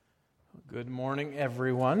Good morning,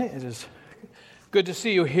 everyone. It is good to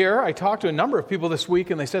see you here. I talked to a number of people this week,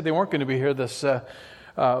 and they said they weren't going to be here this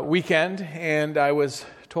weekend. And I was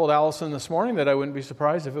told Allison this morning that I wouldn't be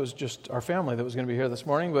surprised if it was just our family that was going to be here this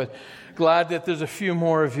morning. But glad that there's a few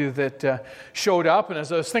more of you that showed up. And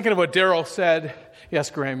as I was thinking about what Daryl said, yes,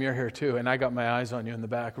 Graham, you're here too. And I got my eyes on you in the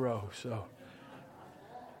back row, so...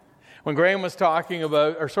 When Daryl was talking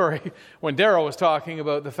about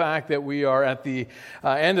the fact that we are at the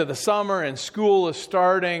end of the summer and school is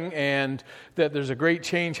starting and that there's a great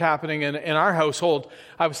change happening in our household,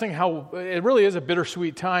 I was thinking how it really is a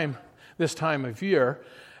bittersweet time this time of year.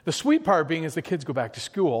 The sweet part being is the kids go back to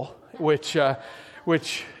school, which you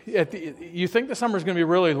think the summer is going to be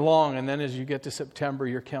really long, and then as you get to September,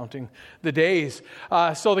 you're counting the days.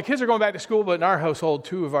 So the kids are going back to school, but in our household,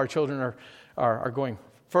 two of our children are going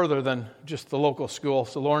further than just the local school.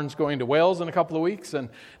 So Lauren's going to Wales in a couple of weeks, and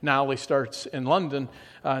Natalie starts in London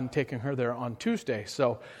and taking her there on Tuesday.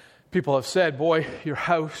 So people have said, boy, your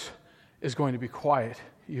house is going to be quiet.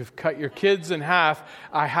 You've cut your kids in half.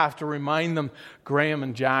 I have to remind them Graham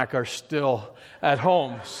and Jack are still at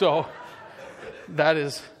home. So that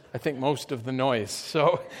is, I think, most of the noise.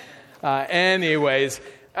 So anyways,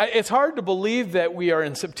 it's hard to believe that we are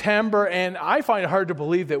in September, and I find it hard to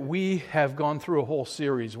believe that we have gone through a whole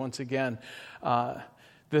series once again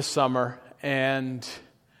this summer. And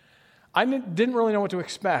I didn't really know what to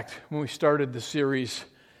expect when we started the series,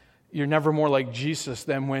 You're Never More Like Jesus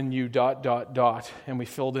Than When You ... And we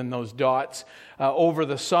filled in those dots over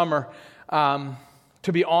the summer. To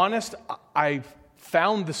be honest, I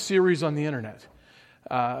found the series on the internet.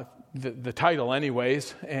 The title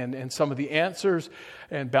anyways, and some of the answers,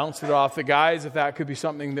 and bounced it off the guys if that could be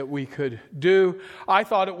something that we could do. I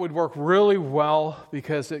thought it would work really well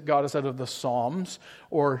because it got us out of the Psalms,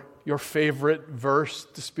 or your favorite verse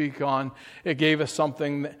to speak on. It gave us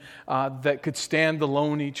something that could stand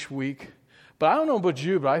alone each week. But I don't know about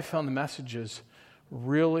you, but I found the messages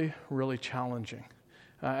really, really challenging.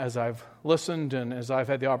 As I've listened and as I've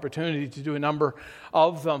had the opportunity to do a number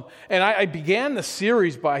of them. And I began the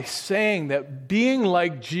series by saying that being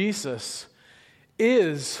like Jesus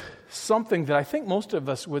is something that I think most of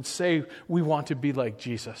us would say we want to be like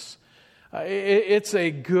Jesus. It's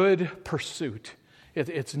a good pursuit.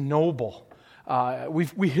 It's noble.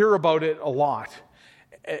 We hear about it a lot.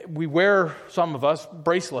 We wear, some of us,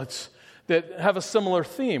 bracelets that have a similar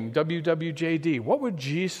theme, WWJD. What would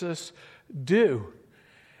Jesus do?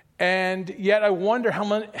 And yet I wonder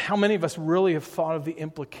how many of us really have thought of the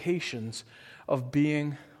implications of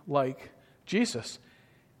being like Jesus.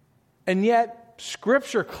 And yet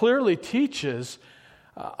Scripture clearly teaches,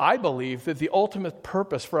 I believe, that the ultimate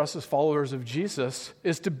purpose for us as followers of Jesus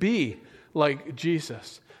is to be like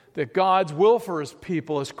Jesus. That God's will for His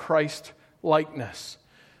people is Christ-likeness.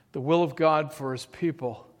 The will of God for His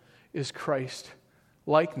people is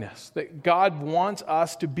Christ-likeness. That God wants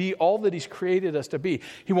us to be all that He's created us to be.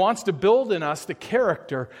 He wants to build in us the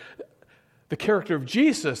character of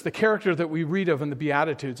Jesus, the character that we read of in the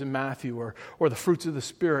Beatitudes in Matthew, or the fruits of the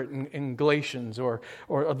Spirit in Galatians, or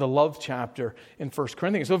the love chapter in 1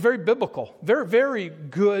 Corinthians. So very biblical, very, very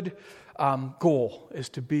good goal is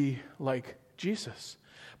to be like Jesus.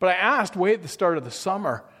 But I asked way at the start of the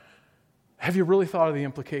summer, have you really thought of the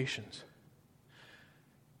implications?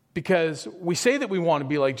 Because we say that we want to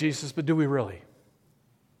be like Jesus, but do we really?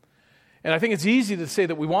 And I think it's easy to say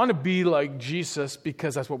that we want to be like Jesus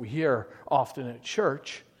because that's what we hear often at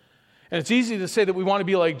church. And it's easy to say that we want to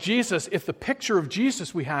be like Jesus if the picture of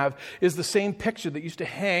Jesus we have is the same picture that used to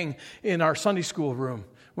hang in our Sunday school room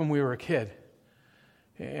when we were a kid.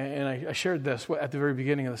 And I shared this at the very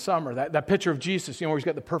beginning of the summer. That picture of Jesus, where he's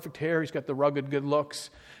got the perfect hair, he's got the rugged good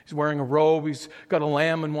looks, he's wearing a robe, he's got a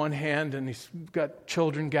lamb in one hand, and he's got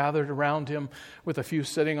children gathered around him with a few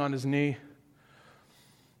sitting on his knee.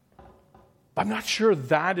 I'm not sure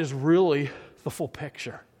that is really the full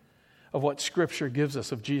picture of what Scripture gives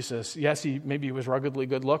us of Jesus. Yes, maybe he was ruggedly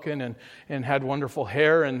good looking and had wonderful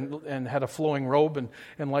hair and had a flowing robe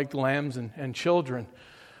and liked lambs and children.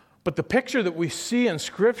 But the picture that we see in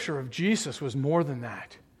Scripture of Jesus was more than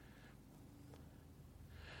that.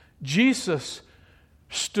 Jesus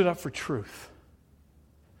stood up for truth.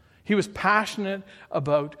 He was passionate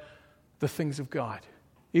about the things of God,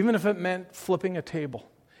 even if it meant flipping a table,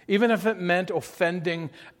 even if it meant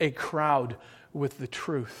offending a crowd with the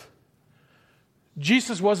truth.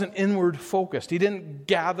 Jesus wasn't inward focused. He didn't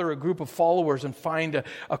gather a group of followers and find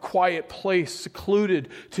a quiet place secluded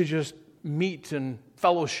to just meet and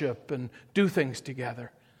fellowship and do things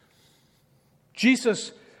together.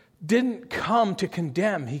 Jesus didn't come to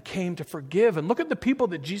condemn. He came to forgive. And look at the people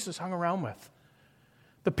that Jesus hung around with.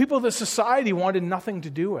 The people that society wanted nothing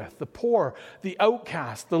to do with. The poor, the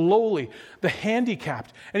outcast, the lowly, the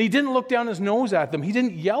handicapped. And he didn't look down his nose at them. He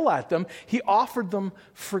didn't yell at them. He offered them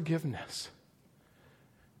forgiveness.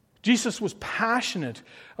 Jesus was passionate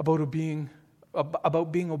about being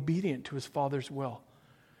obedient to his Father's will.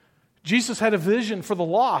 Jesus had a vision for the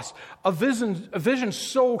lost, a vision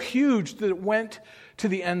so huge that it went to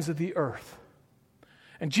the ends of the earth.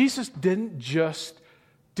 And Jesus didn't just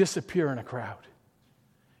disappear in a crowd.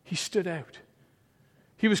 He stood out.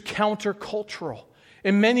 He was countercultural.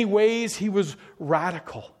 In many ways, he was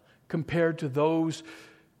radical compared to those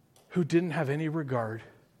who didn't have any regard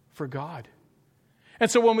for God. And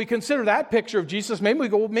so when we consider that picture of Jesus, maybe we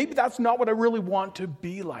go, well, maybe that's not what I really want to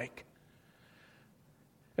be like.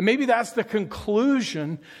 And maybe that's the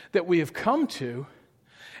conclusion that we have come to.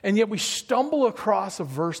 And yet we stumble across a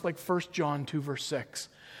verse like 1 John 2, verse 6,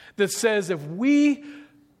 that says if we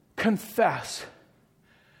confess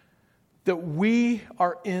that we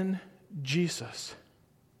are in Jesus,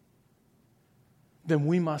 then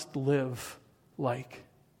we must live like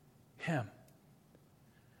him.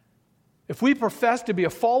 If we profess to be a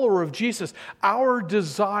follower of Jesus, our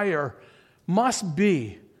desire must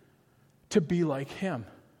be to be like him.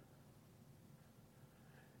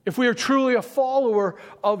 If we are truly a follower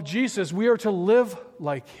of Jesus, we are to live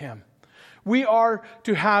like him. We are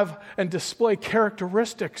to have and display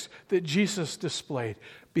characteristics that Jesus displayed,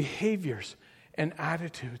 behaviors and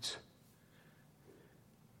attitudes.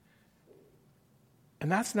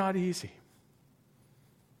 And that's not easy.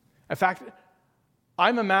 In fact,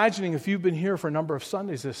 I'm imagining if you've been here for a number of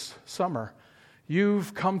Sundays this summer,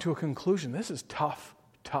 you've come to a conclusion. This is tough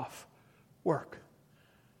work.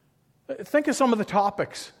 Think of some of the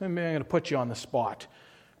topics. I'm going to put you on the spot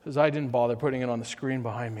because I didn't bother putting it on the screen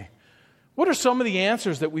behind me. What are some of the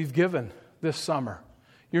answers that we've given this summer?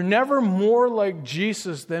 You're never more like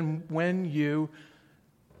Jesus than when you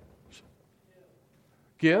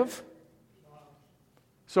give.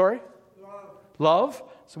 Sorry? Love.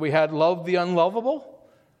 So we had love the unlovable.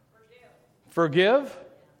 Forgive.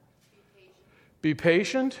 Be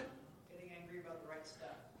patient. Getting angry about the right stuff.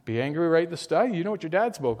 Be angry, right the stuff. You know what your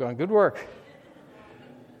dad spoke on. Good work.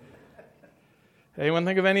 Anyone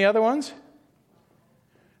think of any other ones?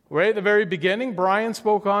 Right at the very beginning, Brian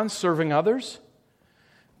spoke on serving others,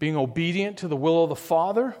 being obedient to the will of the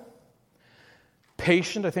Father,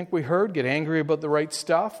 patient, I think we heard, get angry about the right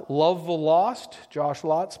stuff, love the lost, Josh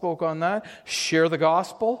Lott spoke on that, share the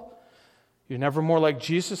gospel. You're never more like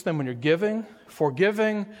Jesus than when you're giving,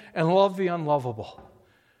 forgiving, and love the unlovable.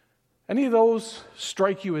 Any of those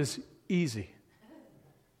strike you as easy?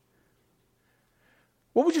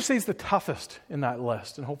 What would you say is the toughest in that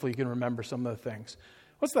list? And hopefully you can remember some of the things.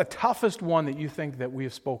 What's the toughest one that you think that we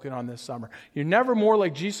have spoken on this summer? You're never more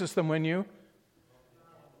like Jesus than when you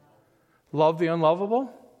love the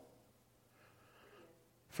unlovable,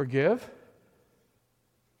 forgive.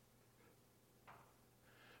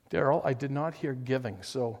 Daryl, I did not hear giving,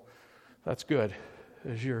 so that's good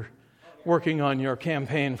as you're working on your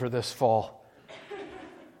campaign for this fall.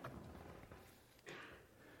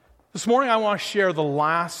 This morning I want to share the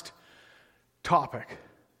last topic.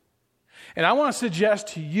 And I want to suggest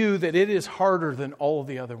to you that it is harder than all of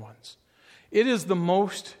the other ones. It is the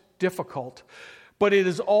most difficult, but it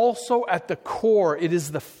is also at the core, it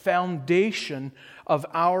is the foundation of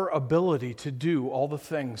our ability to do all the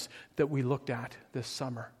things that we looked at this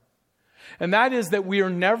summer. And that is that we are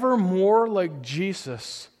never more like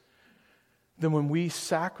Jesus than when we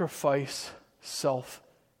sacrifice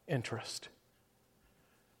self-interest.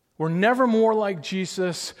 We're never more like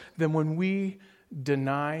Jesus than when we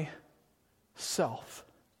deny self.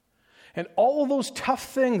 And all of those tough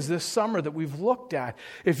things this summer that we've looked at,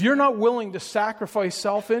 if you're not willing to sacrifice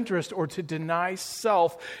self-interest or to deny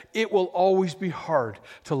self, it will always be hard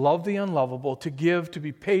to love the unlovable, to give, to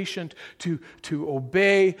be patient, to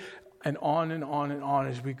obey, and on and on and on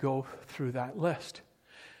as we go through that list.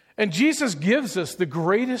 And Jesus gives us the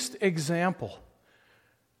greatest example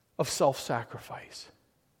of self-sacrifice.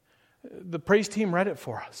 The praise team read it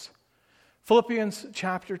for us. Philippians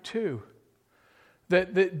chapter 2.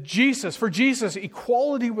 That Jesus, for Jesus,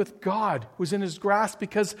 equality with God was in his grasp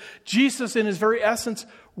because Jesus in his very essence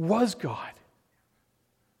was God.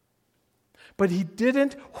 But he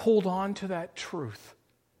didn't hold on to that truth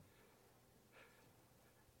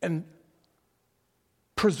and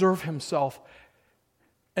preserve himself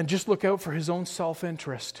and just look out for his own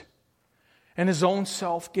self-interest and his own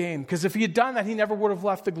self-gain. Because if he had done that, he never would have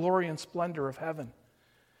left the glory and splendor of heaven.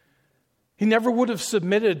 He never would have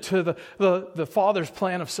submitted to the Father's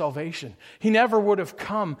plan of salvation. He never would have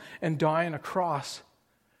come and died on a cross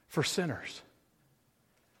for sinners.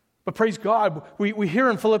 But praise God, we hear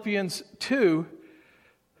in Philippians 2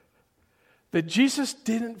 that Jesus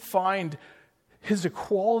didn't find his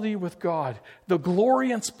equality with God, the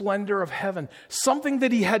glory and splendor of heaven, something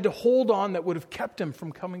that he had to hold on that would have kept him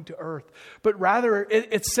from coming to earth. But rather,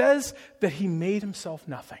 it says that he made himself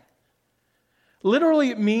nothing. Literally,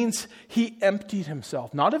 it means he emptied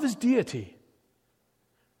himself, not of his deity,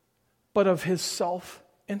 but of his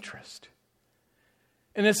self-interest.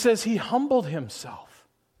 And it says he humbled himself,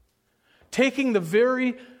 taking the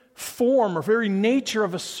very form or very nature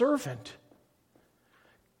of a servant,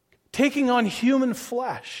 taking on human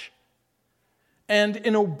flesh, and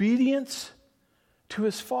in obedience to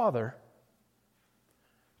his Father,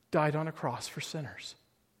 died on a cross for sinners.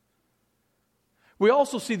 We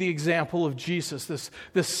also see the example of Jesus,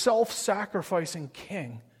 this self-sacrificing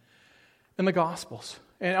king, in the Gospels.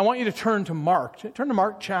 And I want you to turn to Mark. Turn to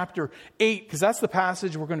Mark chapter 8, because that's the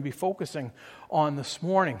passage we're going to be focusing on this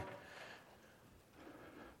morning.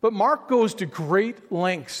 But Mark goes to great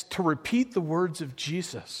lengths to repeat the words of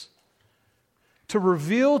Jesus, to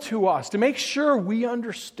reveal to us, to make sure we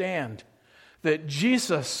understand that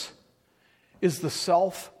Jesus is the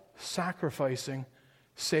self-sacrificing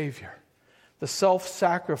Savior, the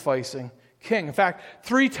self-sacrificing King. In fact,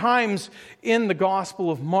 3 times in the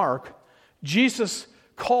Gospel of Mark, Jesus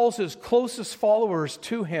calls his closest followers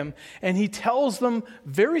to him, and he tells them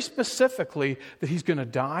very specifically that he's going to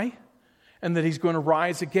die and that he's going to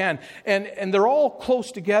rise again. And they're all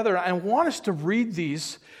close together. I want us to read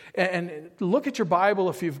these and look at your Bible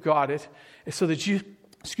if you've got it, so that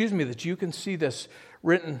you can see this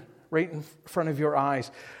written right in front of your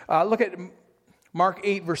eyes. Look at Mark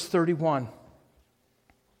 8, verse 31.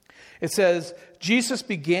 It says, Jesus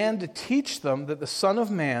began to teach them that the Son of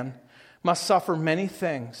Man must suffer many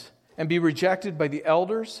things and be rejected by the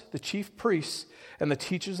elders, the chief priests, and the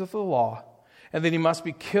teachers of the law, and that he must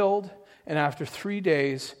be killed and after 3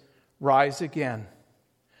 days rise again.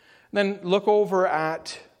 Then look over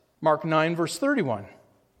at Mark 9, verse 31. It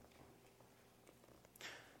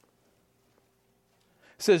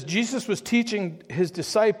says, Jesus was teaching his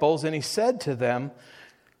disciples, and he said to them,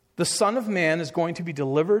 the Son of Man is going to be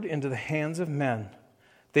delivered into the hands of men.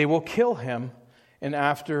 They will kill him, and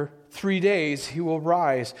after 3 days he will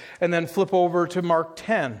rise. And then flip over to Mark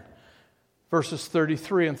 10, verses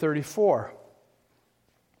 33 and 34.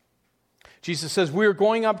 Jesus says, we are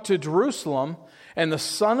going up to Jerusalem, and the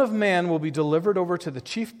Son of Man will be delivered over to the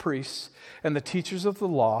chief priests and the teachers of the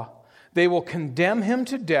law. They will condemn him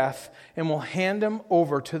to death and will hand him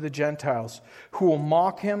over to the Gentiles, who will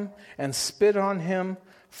mock him and spit on him,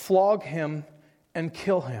 flog him, and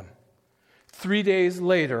kill him. 3 days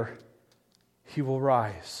later, he will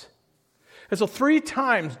rise. And so 3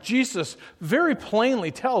 times, Jesus very plainly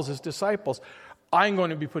tells his disciples, I'm going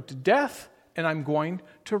to be put to death, and I'm going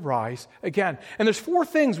to rise again. And there's 4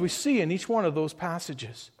 things we see in each one of those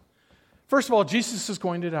passages. First of all, Jesus is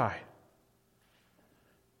going to die.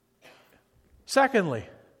 Secondly,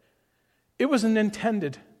 it was an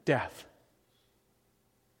intended death.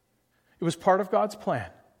 It was part of God's plan.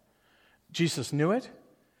 Jesus knew it.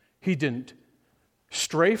 He didn't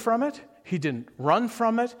stray from it. He didn't run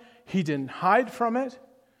from it. He didn't hide from it.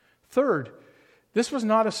 Third, this was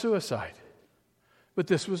not a suicide, but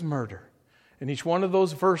this was murder. In each one of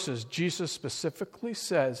those verses, Jesus specifically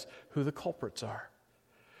says who the culprits are.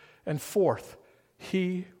 And fourth,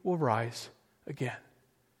 he will rise again.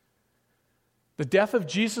 The death of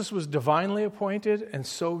Jesus was divinely appointed, and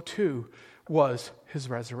so too was his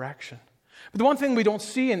resurrection. But the one thing we don't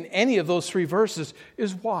see in any of those 3 verses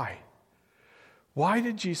is why. Why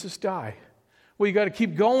did Jesus die? Well, you got to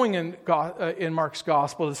keep going in Mark's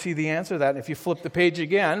gospel to see the answer to that. And if you flip the page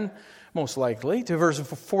again, most likely, to verse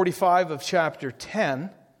 45 of chapter 10,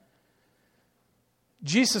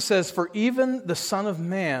 Jesus says, for even the Son of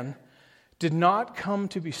Man did not come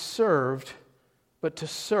to be served, but to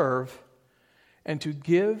serve and to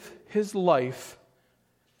give his life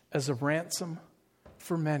as a ransom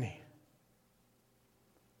for many.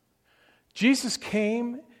 Jesus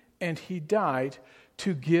came and he died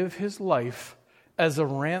to give his life as a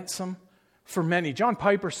ransom for many. John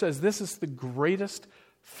Piper says this is the greatest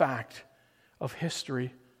fact of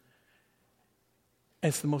history.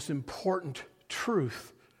 It's the most important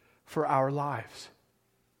truth for our lives.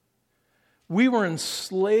 We were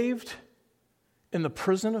enslaved in the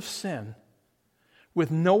prison of sin with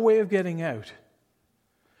no way of getting out.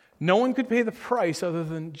 No one could pay the price other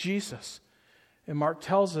than Jesus. And Mark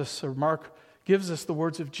gives us the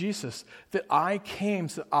words of Jesus, that I came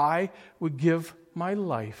so that I would give my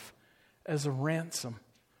life as a ransom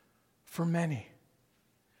for many.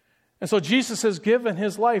 And so Jesus has given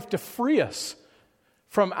his life to free us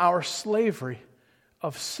from our slavery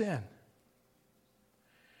of sin.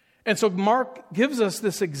 And so Mark gives us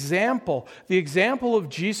this example, the example of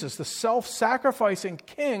Jesus, the self-sacrificing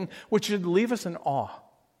king, which should leave us in awe,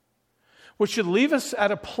 which should leave us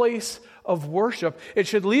at a place of worship. It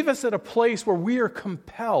should leave us at a place where we are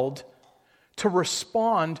compelled to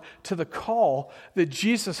respond to the call that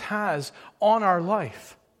Jesus has on our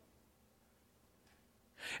life.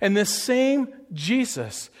 And this same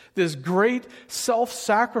Jesus, this great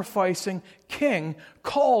self-sacrificing king,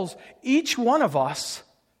 calls each one of us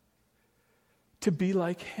to be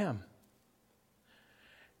like him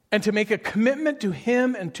and to make a commitment to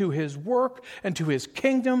him and to his work and to his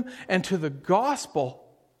kingdom and to the gospel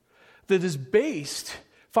that is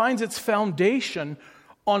finds its foundation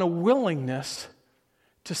on a willingness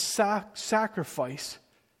to sacrifice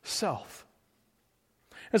self.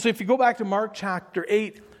 And so if you go back to Mark chapter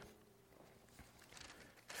 8,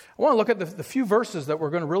 I want to look at the few verses that we're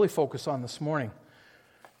going to really focus on this morning.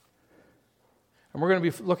 And we're going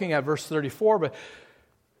to be looking at verse 34, but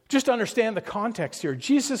just to understand the context here,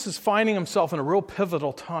 Jesus is finding himself in a real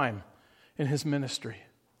pivotal time in his ministry.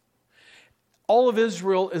 All of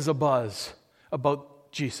Israel is abuzz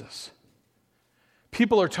about Jesus.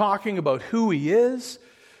 People are talking about who he is,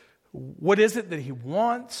 what is it that he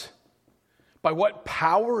wants, by what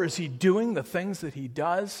power is he doing the things that he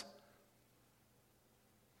does.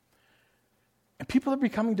 And people are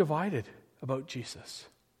becoming divided about Jesus.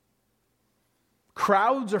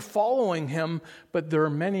 Crowds are following him, but there are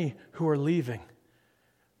many who are leaving,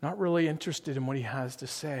 not really interested in what he has to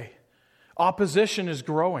say. Opposition is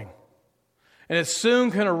growing, and it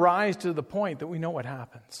soon can arise to the point that we know what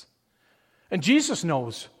happens. And Jesus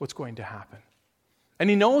knows what's going to happen, and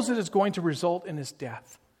he knows that it's going to result in his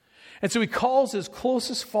death. And so he calls his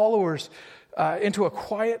closest followers into a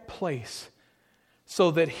quiet place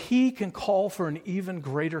so that he can call for an even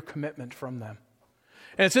greater commitment from them.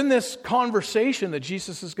 And it's in this conversation that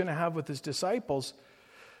Jesus is going to have with his disciples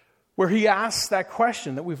where he asks that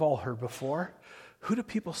question that we've all heard before: who do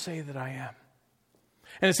people say that I am?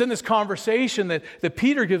 And it's in this conversation that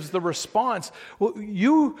Peter gives the response: well,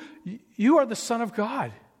 you are the Son of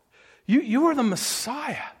God. You are the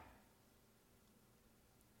Messiah.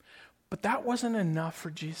 But that wasn't enough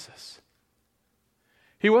for Jesus.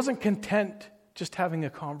 He wasn't content just having a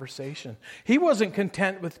conversation. He wasn't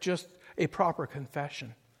content with just a proper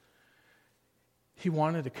confession. He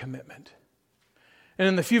wanted a commitment. And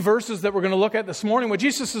in the few verses that we're going to look at this morning, what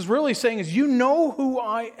Jesus is really saying is, you know who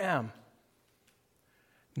I am.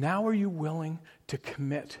 Now are you willing to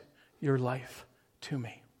commit your life to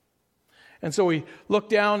me? And so we look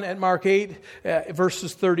down at Mark 8,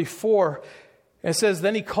 verses 34. It says,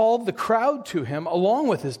 then he called the crowd to him along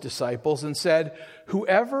with his disciples and said,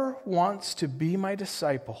 whoever wants to be my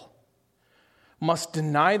disciple must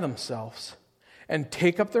deny themselves and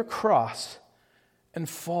take up their cross and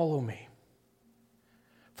follow me.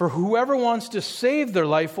 For whoever wants to save their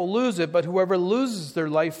life will lose it, but whoever loses their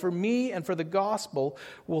life for me and for the gospel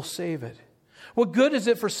will save it. What good is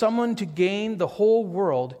it for someone to gain the whole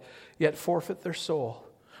world yet forfeit their soul?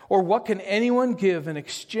 Or what can anyone give in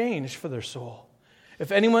exchange for their soul?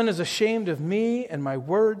 If anyone is ashamed of me and my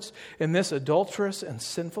words in this adulterous and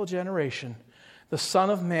sinful generation, the Son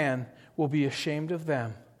of Man will be ashamed of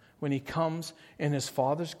them when he comes in his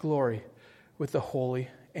Father's glory with the holy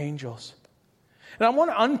angels. And I want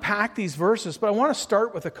to unpack these verses, but I want to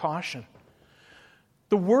start with a caution.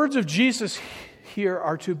 The words of Jesus here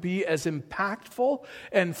are to be as impactful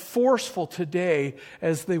and forceful today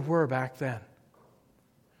as they were back then.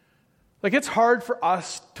 Like, it's hard for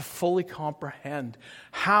us to fully comprehend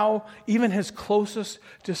how even his closest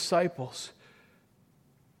disciples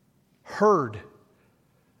heard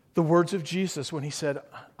the words of Jesus when he said,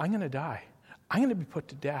 I'm going to die. I'm going to be put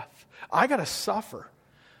to death. I got to suffer.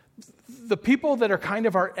 The people that are kind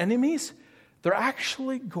of our enemies, they're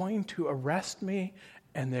actually going to arrest me,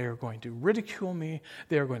 and they're going to ridicule me,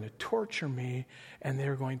 they're going to torture me, and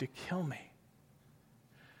they're going to kill me.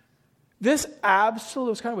 This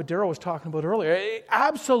absolutely, was kind of what Darrell was talking about earlier, it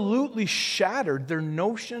absolutely shattered their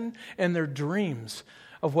notion and their dreams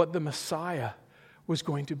of what the Messiah was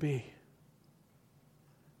going to be.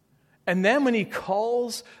 And then when he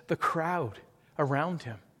calls the crowd around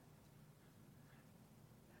him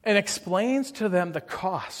and explains to them the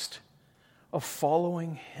cost of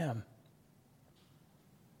following him,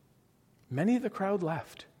 many of the crowd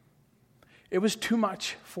left. It was too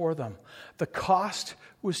much for them. The cost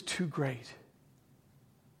was too great.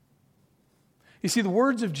 You see, the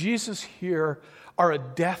words of Jesus here are a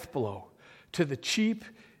death blow to the cheap,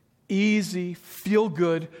 easy,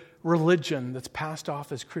 feel-good religion that's passed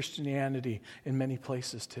off as Christianity in many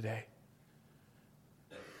places today.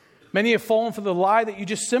 Many have fallen for the lie that you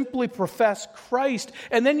just simply profess Christ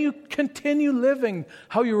and then you continue living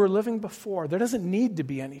how you were living before. There doesn't need to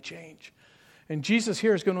be any change. And Jesus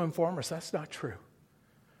here is going to inform us that's not true.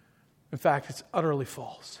 In fact, it's utterly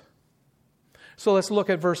false. So let's look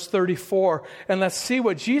at verse 34 and let's see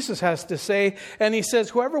what Jesus has to say. And he says,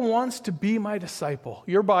 whoever wants to be my disciple,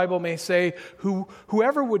 your Bible may say,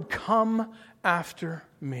 whoever would come after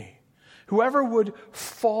me, whoever would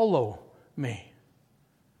follow me.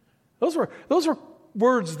 Those were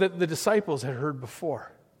words that the disciples had heard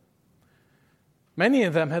before. Many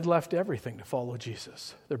of them had left everything to follow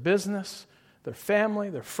Jesus. Their business, their family,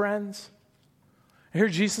 their friends. And here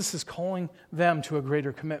Jesus is calling them to a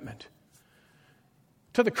greater commitment.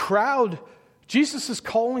 To the crowd, Jesus is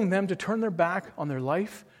calling them to turn their back on their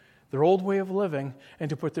life, their old way of living, and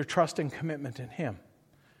to put their trust and commitment in Him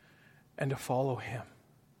and to follow Him.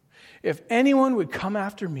 If anyone would come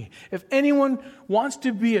after me, if anyone wants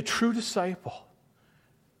to be a true disciple,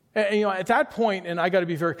 and at that point, and I got to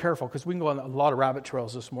be very careful because we can go on a lot of rabbit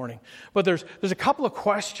trails this morning, but there's a couple of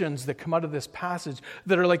questions that come out of this passage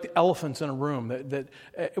that are like the elephants in a room that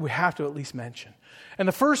we have to at least mention. And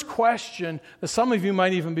the first question that some of you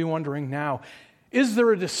might even be wondering now, is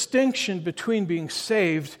there a distinction between being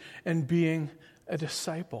saved and being a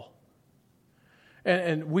disciple?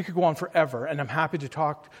 And we could go on forever, and I'm happy to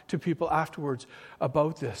talk to people afterwards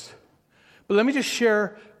about this. But let me just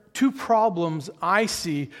share two problems I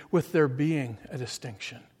see with there being a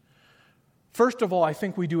distinction. First of all, I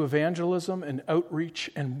think we do evangelism and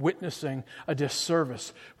outreach and witnessing a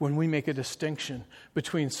disservice when we make a distinction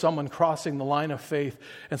between someone crossing the line of faith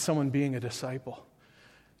and someone being a disciple.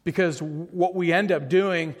 Because what we end up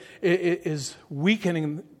doing is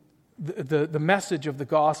weakening the message of the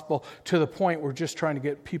gospel to the point we're just trying to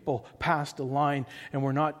get people past the line and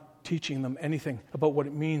we're not teaching them anything about what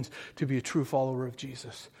it means to be a true follower of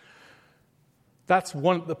Jesus. That's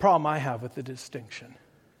the problem I have with the distinction.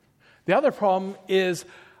 The other problem is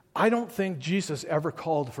I don't think Jesus ever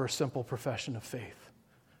called for a simple profession of faith.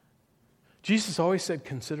 Jesus always said,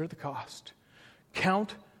 consider the cost.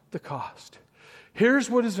 Count the cost. Here's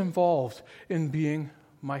what is involved in being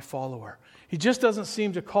my follower. He just doesn't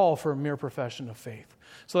seem to call for a mere profession of faith.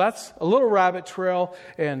 So that's a little rabbit trail,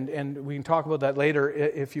 and we can talk about that later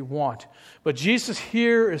if you want. But Jesus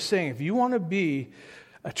here is saying, if you want to be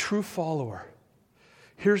a true follower,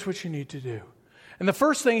 here's what you need to do. And the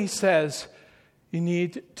first thing he says, you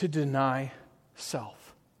need to deny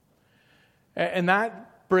self. And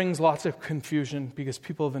that brings lots of confusion because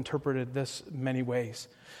people have interpreted this many ways.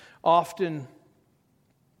 Often,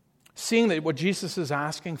 seeing that what Jesus is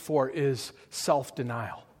asking for is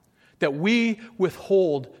self-denial, that we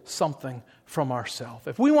withhold something from ourselves.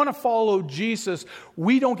 If we want to follow Jesus,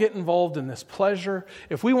 we don't get involved in this pleasure.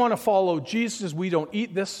 If we want to follow Jesus, we don't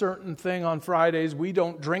eat this certain thing on Fridays. We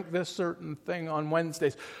don't drink this certain thing on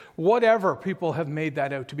Wednesdays. Whatever people have made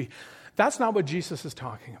that out to be. That's not what Jesus is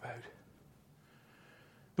talking about.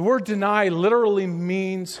 The word deny literally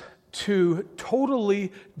means to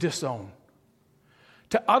totally disown,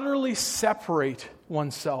 to utterly separate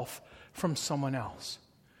oneself from someone else.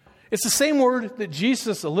 It's the same word that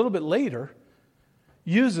Jesus, a little bit later,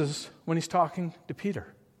 uses when he's talking to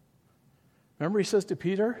Peter. Remember, he says to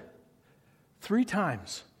Peter, 3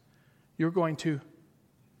 times, you're going to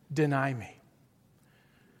deny me.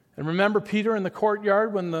 And remember Peter in the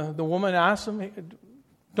courtyard when the woman asked him,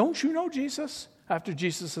 don't you know Jesus? After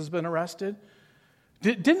Jesus has been arrested.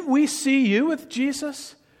 Didn't we see you with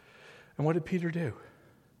Jesus? And what did Peter do?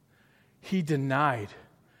 He denied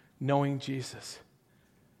knowing Jesus.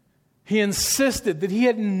 He insisted that he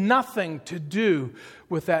had nothing to do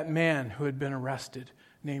with that man who had been arrested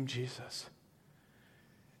named Jesus.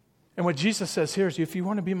 And what Jesus says here is, if you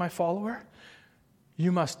want to be my follower,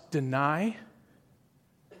 you must deny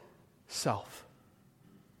self.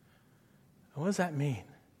 And what does that mean?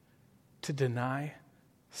 To deny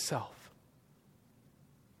self.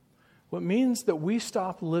 Well, it means that we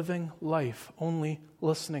stop living life only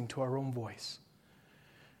listening to our own voice.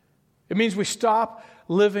 It means we stop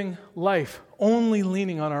living life only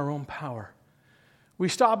leaning on our own power. We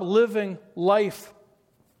stop living life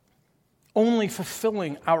only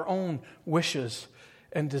fulfilling our own wishes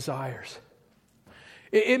and desires.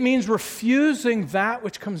 It means refusing that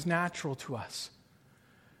which comes natural to us.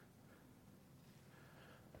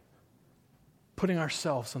 Putting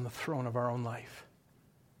ourselves on the throne of our own life.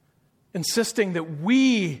 Insisting that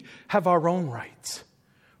we have our own rights.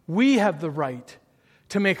 We have the right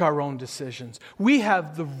to make our own decisions. We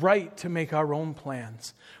have the right to make our own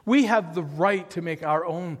plans. We have the right to make our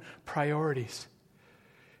own priorities.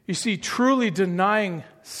 You see, truly denying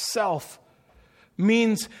self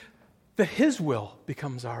means that His will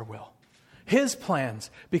becomes our will. His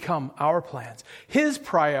plans become our plans. His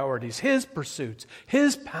priorities, His pursuits,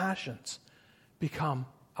 His passions become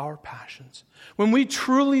our passions. When we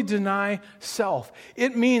truly deny self,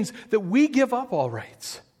 it means that we give up all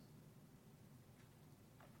rights.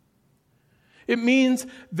 It means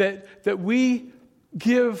that we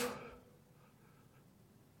give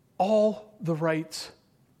all the rights,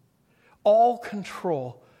 all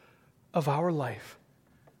control of our life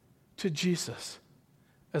to Jesus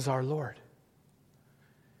as our Lord.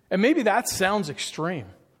 And maybe that sounds extreme.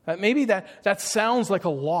 Maybe that sounds like a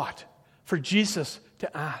lot for Jesus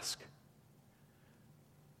to ask.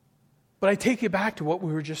 But I take you back to what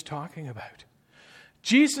we were just talking about.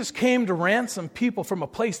 Jesus came to ransom people from a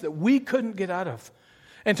place that we couldn't get out of.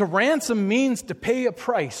 And to ransom means to pay a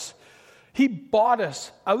price. He bought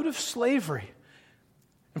us out of slavery.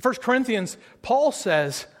 In 1 Corinthians, Paul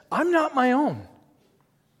says, I'm not my own.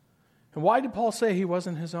 And why did Paul say he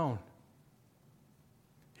wasn't his own?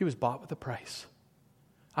 He was bought with a price.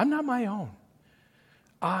 I'm not my own.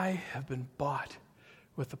 I have been bought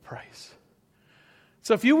with a price.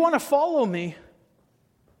 So if you want to follow me,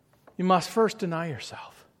 you must first deny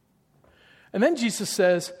yourself. And then Jesus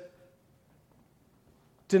says,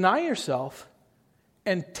 deny yourself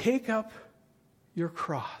and take up your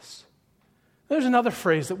cross. There's another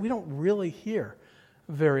phrase that we don't really hear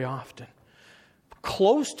very often.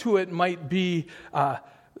 Close to it might be,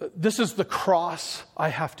 this is the cross I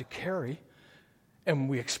have to carry. And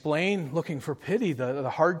we explain, looking for pity, the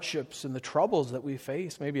hardships and the troubles that we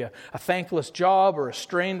face. Maybe a thankless job or a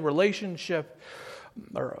strained relationship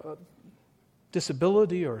or a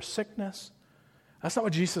disability or a sickness. That's not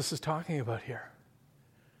what Jesus is talking about here.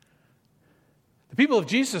 The people of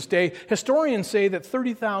Jesus' day, historians say that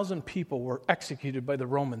 30,000 people were executed by the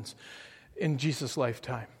Romans in Jesus'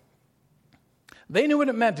 lifetime. They knew what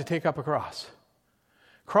it meant to take up a cross.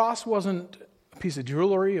 Cross wasn't a piece of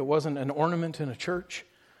jewelry. It wasn't an ornament in a church.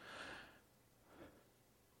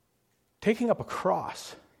 Taking up a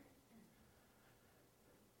cross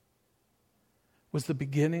was the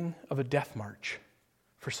beginning of a death march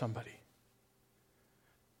for somebody.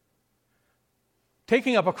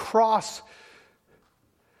 Taking up a cross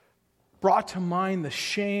brought to mind the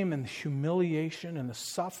shame and the humiliation and the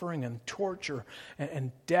suffering and torture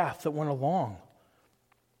and death that went along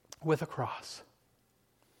with a cross.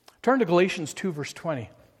 Turn to Galatians 2, verse 20.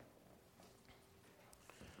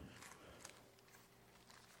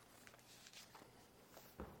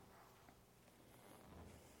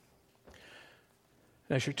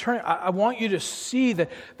 As you turn, I want you to see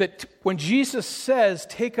that when Jesus says,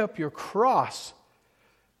 take up your cross,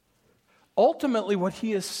 ultimately what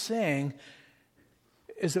he is saying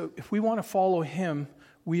is that if we want to follow him,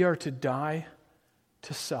 we are to die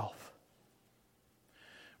to self.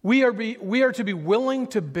 We are to be willing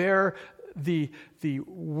to bear the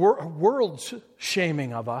world's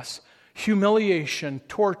shaming of us, humiliation,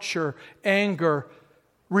 torture, anger,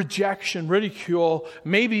 rejection, ridicule,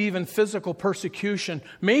 maybe even physical persecution,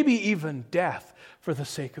 maybe even death for the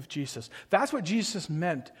sake of Jesus. That's what Jesus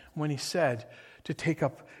meant when he said to take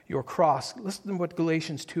up your cross. Listen to what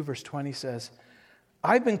Galatians 2 verse 20 says.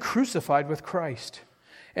 I've been crucified with Christ,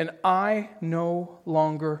 and I no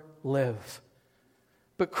longer live,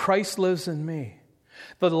 but Christ lives in me.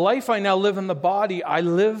 The life I now live in the body, I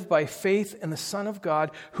live by faith in the Son of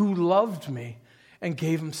God who loved me and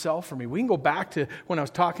gave himself for me. We can go back to when I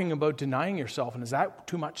was talking about denying yourself, and is that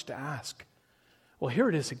too much to ask? Well, here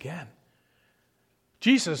it is again.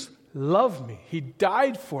 Jesus loved me. He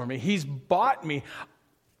died for me. He's bought me.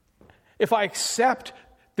 If I accept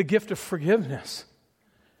the gift of forgiveness,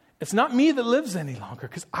 it's not me that lives any longer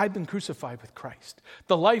because I've been crucified with Christ.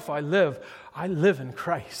 The life I live in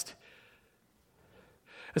Christ.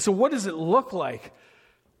 And so what does it look like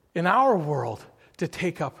in our world to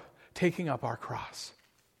taking up our cross?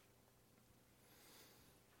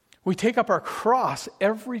 We take up our cross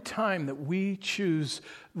every time that we choose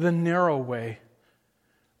the narrow way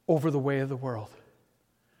over the way of the world.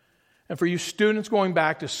 And for you students going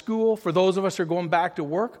back to school, for those of us who are going back to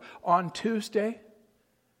work on Tuesday,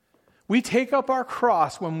 we take up our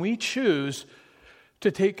cross when we choose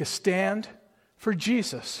to take a stand for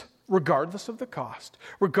Jesus regardless of the cost,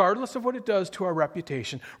 regardless of what it does to our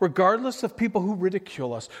reputation, regardless of people who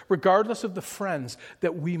ridicule us, regardless of the friends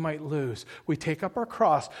that we might lose. We take up our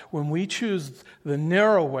cross when we choose the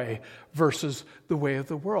narrow way versus the way of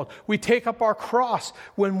the world. We take up our cross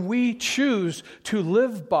when we choose to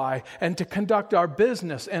live by and to conduct our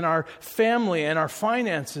business and our family and our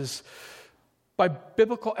finances by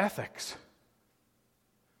biblical ethics,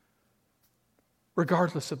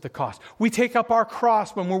 regardless of the cost. We take up our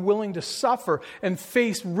cross when we're willing to suffer and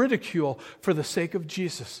face ridicule for the sake of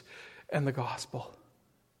Jesus and the gospel.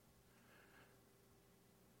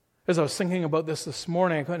 As I was thinking about this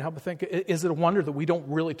morning, I couldn't help but think, is it a wonder that we don't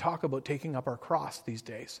really talk about taking up our cross these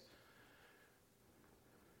days?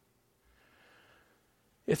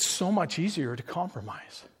 It's so much easier to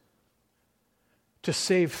compromise, to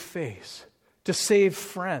save face, to save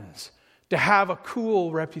friends, to have a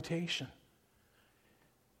cool reputation,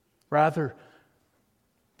 rather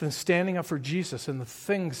than standing up for Jesus and the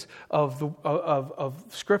things of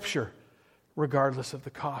Scripture, regardless of the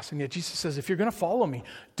cost. And yet Jesus says, if you're going to follow me,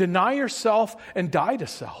 deny yourself and die to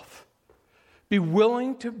self. Be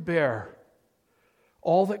willing to bear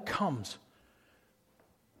all that comes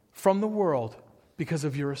from the world because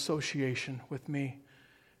of your association with me.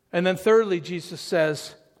 And then thirdly, Jesus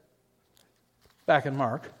says, back in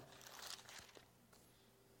Mark,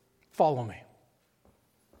 follow me.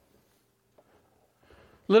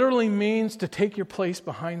 Literally means to take your place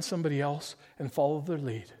behind somebody else and follow their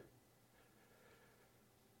lead.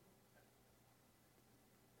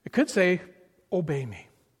 It could say, obey me.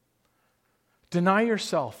 Deny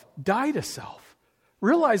yourself. Die to self.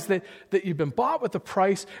 Realize that you've been bought with a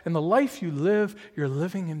price, and the life you live, you're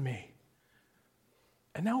living in me.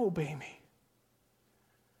 And now obey me.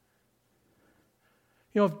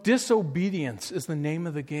 You know, if disobedience is the name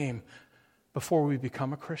of the game before we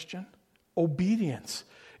become a Christian, obedience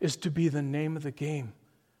is to be the name of the game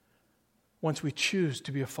once we choose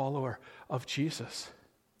to be a follower of Jesus.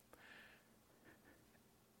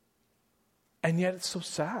 And yet it's so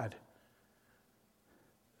sad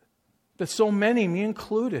that so many, me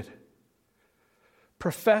included,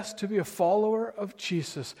 profess to be a follower of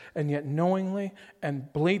Jesus and yet knowingly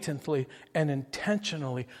and blatantly and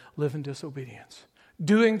intentionally live in disobedience.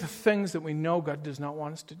 Doing the things that we know God does not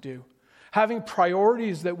want us to do. Having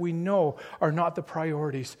priorities that we know are not the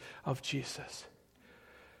priorities of Jesus.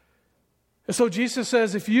 And so Jesus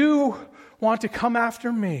says, if you want to come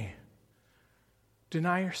after me,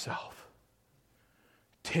 deny yourself,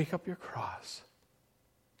 take up your cross,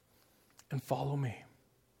 and follow me.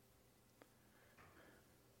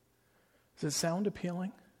 Does it sound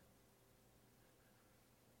appealing?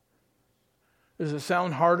 Does it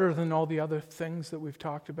sound harder than all the other things that we've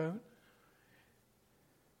talked about?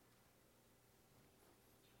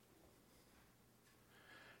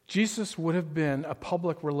 Jesus would have been a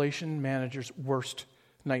public relation manager's worst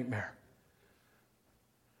nightmare.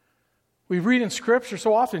 We read in Scripture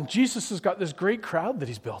so often, Jesus has got this great crowd that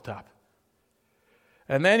he's built up.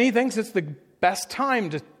 And then he thinks it's the best time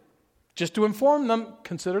to inform them,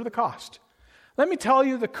 consider the cost. Let me tell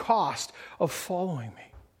you the cost of following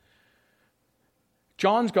me.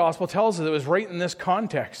 John's gospel tells us it was right in this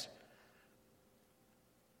context.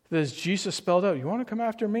 That as Jesus spelled out, you want to come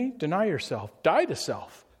after me? Deny yourself. Die to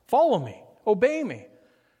self. Follow me. Obey me.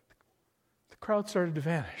 The crowd started to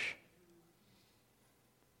vanish.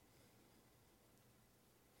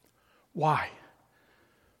 Why?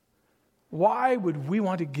 Why would we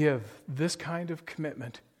want to give this kind of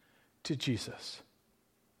commitment to Jesus?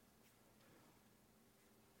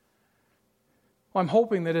 Well, I'm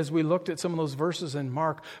hoping that as we looked at some of those verses in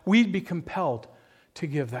Mark, we'd be compelled to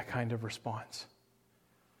give that kind of response.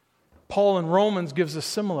 Paul in Romans gives a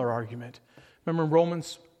similar argument. Remember in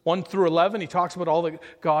Romans 1 through 11, he talks about all that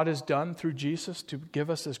God has done through Jesus to give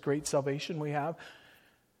us this great salvation we have.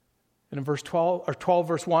 And in verse 12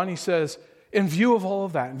 verse 1, he says, in view of all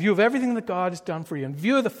of that, in view of everything that God has done for you, in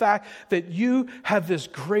view of the fact that you have this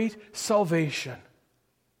great salvation.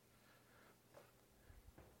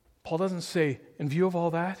 Paul doesn't say, in view of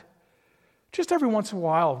all that, just every once in a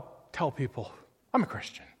while tell people, I'm a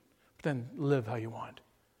Christian, but then live how you want.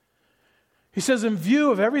 He says, in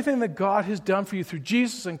view of everything that God has done for you through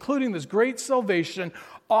Jesus, including this great salvation,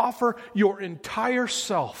 offer your entire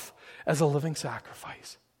self as a living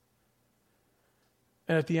sacrifice.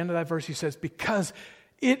 And at the end of that verse, he says, because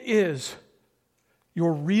it is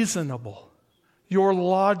your reasonable, your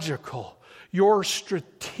logical, your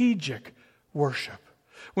strategic worship.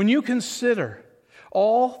 When you consider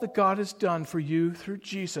All that God has done for you through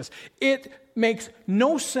Jesus. It makes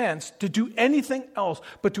no sense to do anything else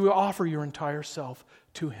but to offer your entire self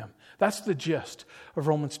to Him. That's the gist of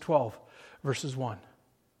Romans 12, verses 1.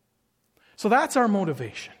 So that's our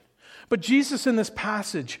motivation. But Jesus in this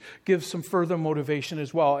passage gives some further motivation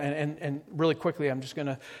as well. And really quickly, I'm just going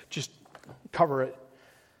to cover it.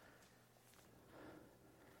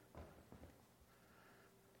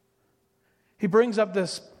 He brings up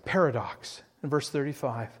this paradox in verse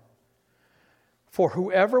 35. For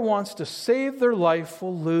whoever wants to save their life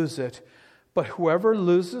will lose it, but whoever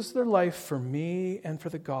loses their life for me and for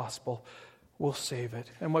the gospel will save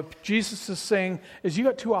it. And what Jesus is saying is you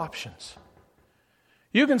got two options.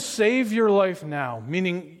 You can save your life now,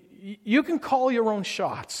 meaning you can call your own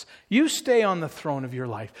shots. You stay on the throne of your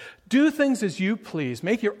life. Do things as you please.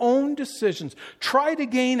 Make your own decisions. Try to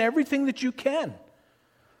gain everything that you can.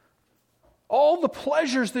 All the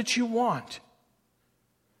pleasures that you want.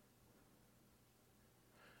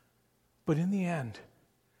 But in the end,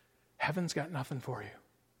 heaven's got nothing for you.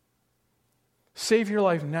 Save your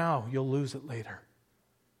life now, you'll lose it later.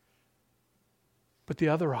 But the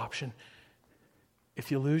other option,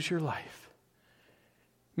 if you lose your life,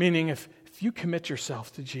 meaning if you commit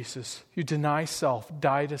yourself to Jesus, you deny self,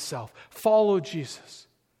 die to self, follow Jesus,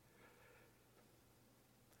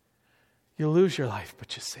 you lose your life,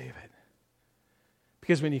 but you save it.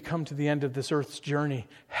 Because when you come to the end of this earth's journey,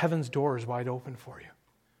 heaven's door is wide open for you.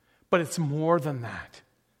 But it's more than that.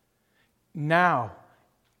 Now,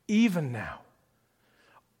 even now,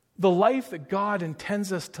 the life that God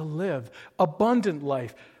intends us to live, abundant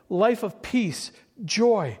life, life of peace,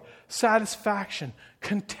 joy, satisfaction,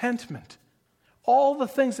 contentment, all the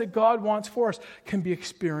things that God wants for us can be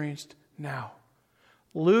experienced now.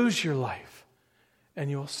 Lose your life and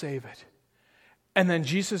you'll save it. And then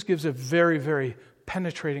Jesus gives a very, very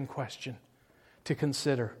penetrating question to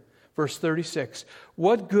consider. Verse 36,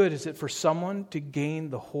 what good is it for someone to gain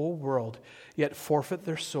the whole world, yet forfeit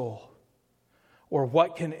their soul? Or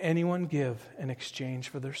what can anyone give in exchange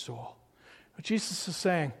for their soul? But Jesus is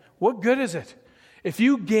saying, what good is it if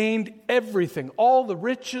you gained everything, all the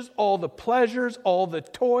riches, all the pleasures, all the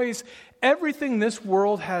toys, everything this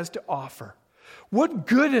world has to offer? What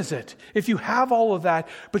good is it if you have all of that,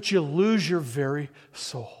 but you lose your very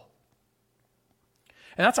soul?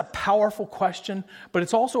 And that's a powerful question, but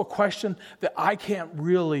it's also a question that I can't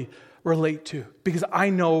really relate to because I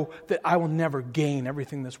know that I will never gain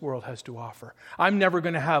everything this world has to offer. I'm never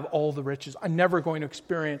going to have all the riches. I'm never going to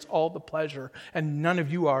experience all the pleasure, and none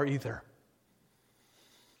of you are either.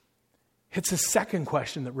 It's the second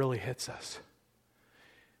question that really hits us.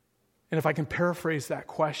 And if I can paraphrase that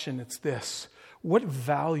question, it's this: what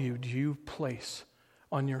value do you place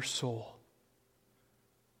on your soul?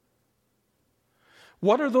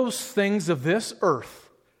 What are those things of this earth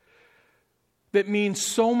that mean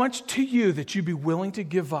so much to you that you'd be willing to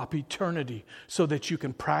give up eternity so that you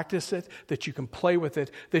can practice it, that you can play with it,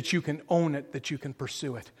 that you can own it, that you can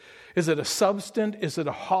pursue it? Is it a substance? Is it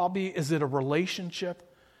a hobby? Is it a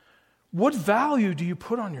relationship? What value do you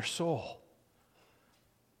put on your soul?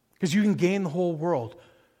 Because you can gain the whole world,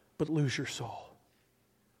 but lose your soul.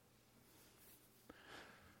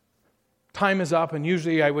 Time is up, and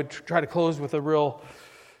usually I would try to close with a real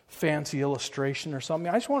fancy illustration or something.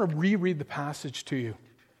 I just want to reread the passage to you.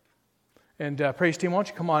 And praise team, why don't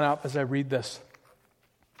you come on up as I read this?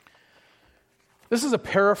 This is a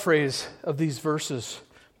paraphrase of these verses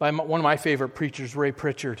by one of my favorite preachers, Ray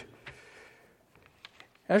Pritchard.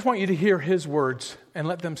 I just want you to hear his words and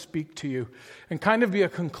let them speak to you and kind of be a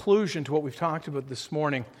conclusion to what we've talked about this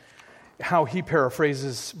morning, how he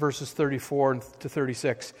paraphrases verses 34 to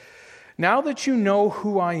 36. Now that you know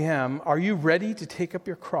who I am, are you ready to take up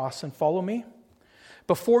your cross and follow me?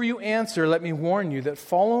 Before you answer, let me warn you that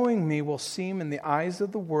following me will seem in the eyes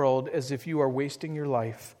of the world as if you are wasting your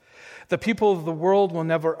life. The people of the world will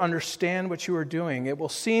never understand what you are doing. It will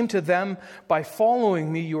seem to them by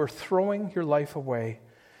following me you are throwing your life away.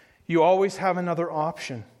 You always have another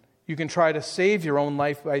option. You can try to save your own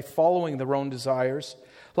life by following their own desires.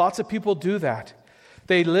 Lots of people do that.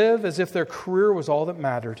 They live as if their career was all that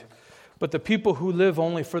mattered. But the people who live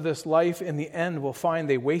only for this life in the end will find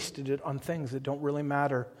they wasted it on things that don't really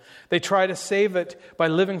matter. They try to save it by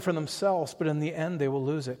living for themselves, but in the end they will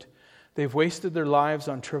lose it. They've wasted their lives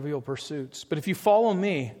on trivial pursuits. But if you follow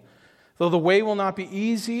me, though the way will not be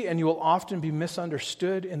easy and you will often be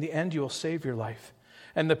misunderstood, in the end you will save your life.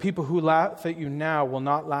 And the people who laugh at you now will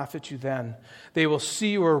not laugh at you then. They will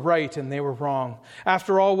see you were right and they were wrong.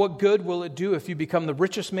 After all, what good will it do if you become the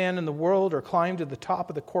richest man in the world, or climb to the top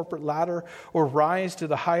of the corporate ladder, or rise to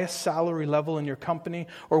the highest salary level in your company,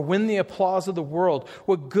 or win the applause of the world?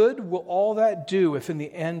 What good will all that do if in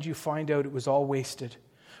the end you find out it was all wasted?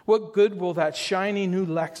 What good will that shiny new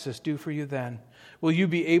Lexus do for you then? Will you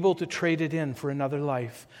be able to trade it in for another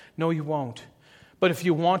life? No, you won't. But if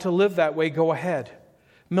you want to live that way, go ahead.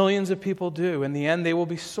 Millions of people do. In the end, they will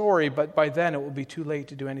be sorry, but by then it will be too late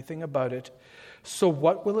to do anything about it. So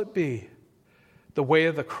what will it be? The way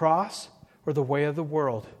of the cross or the way of the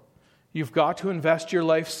world? You've got to invest your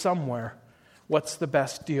life somewhere. What's the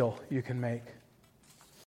best deal you can make?